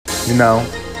You know,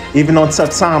 even on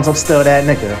tough times, I'm still that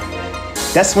nigga.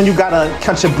 That's when you gotta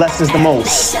count your blessings the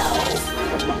most.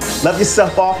 Love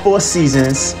yourself all 4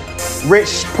 seasons.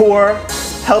 Rich, poor,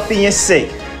 healthy, and sick.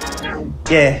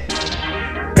 Yeah.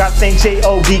 Gotta thank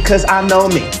J.O.D. cause I know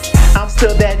me. I'm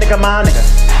still that nigga, my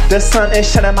nigga. The sun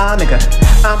is shining, my nigga.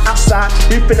 I'm outside,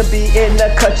 we finna be in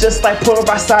the cut just like poor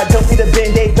outside. Don't need a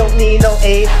bend, they don't need no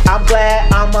aid. I'm glad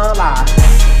I'm alive.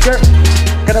 Girl,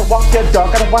 gotta walk your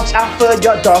dog, gotta watch out for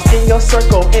your dogs in your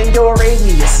circle, in your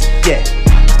radius. Yeah,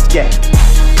 yeah.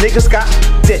 Niggas got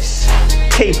dish,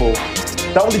 cable.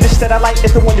 The only dish that I like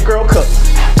is the one the girl cooks.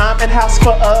 I'm in house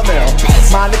for a meal.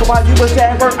 My nigga, while you was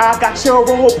at work, I got your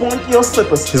robe on your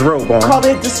slippers. His robe on. Call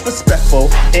it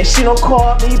disrespectful, and she don't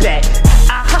call me back.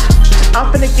 Aha!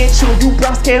 I'm finna get you, you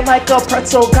brown skin like a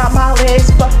pretzel. Got my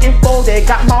legs fucking folded,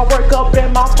 got my work up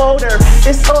in my folder.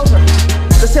 It's over.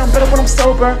 They say I'm better when I'm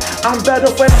sober. I'm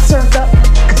better when I'm turned up,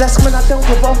 cause that's when I don't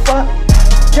give a fuck.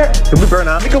 Yeah. Did we burn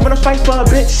out? Nigga wanna fight for a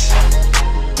bitch.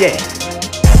 Yeah.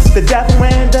 The devil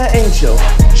and the angel,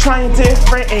 trying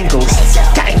different angles.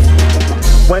 Gang.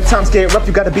 When times get rough,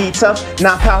 you gotta be tough,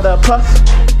 not powder puff.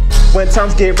 When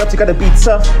times get rough, you gotta be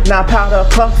tough, not powder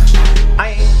puff.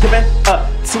 I ain't giving up.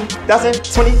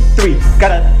 2023,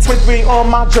 got a 23 on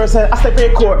my jersey. I stay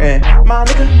recording, my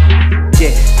nigga.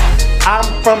 Yeah, I'm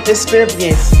from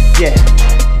experience. Yeah,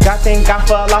 God thank God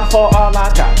for life for all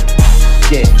I got.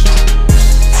 Yeah,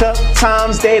 tough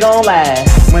times they don't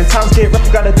last. When times get rough,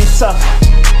 you gotta be tough,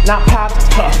 not powder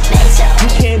puff. You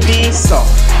can't be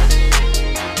soft.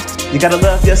 You gotta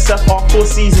love yourself all 4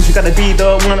 seasons. You gotta be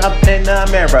the one up in the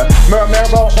mirror. Mirror,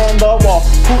 mirror on the wall.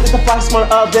 Who is the flyest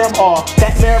one of them all?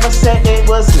 That mirror said it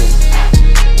was me.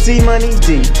 D Money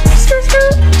D. Skirt,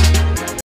 skirt.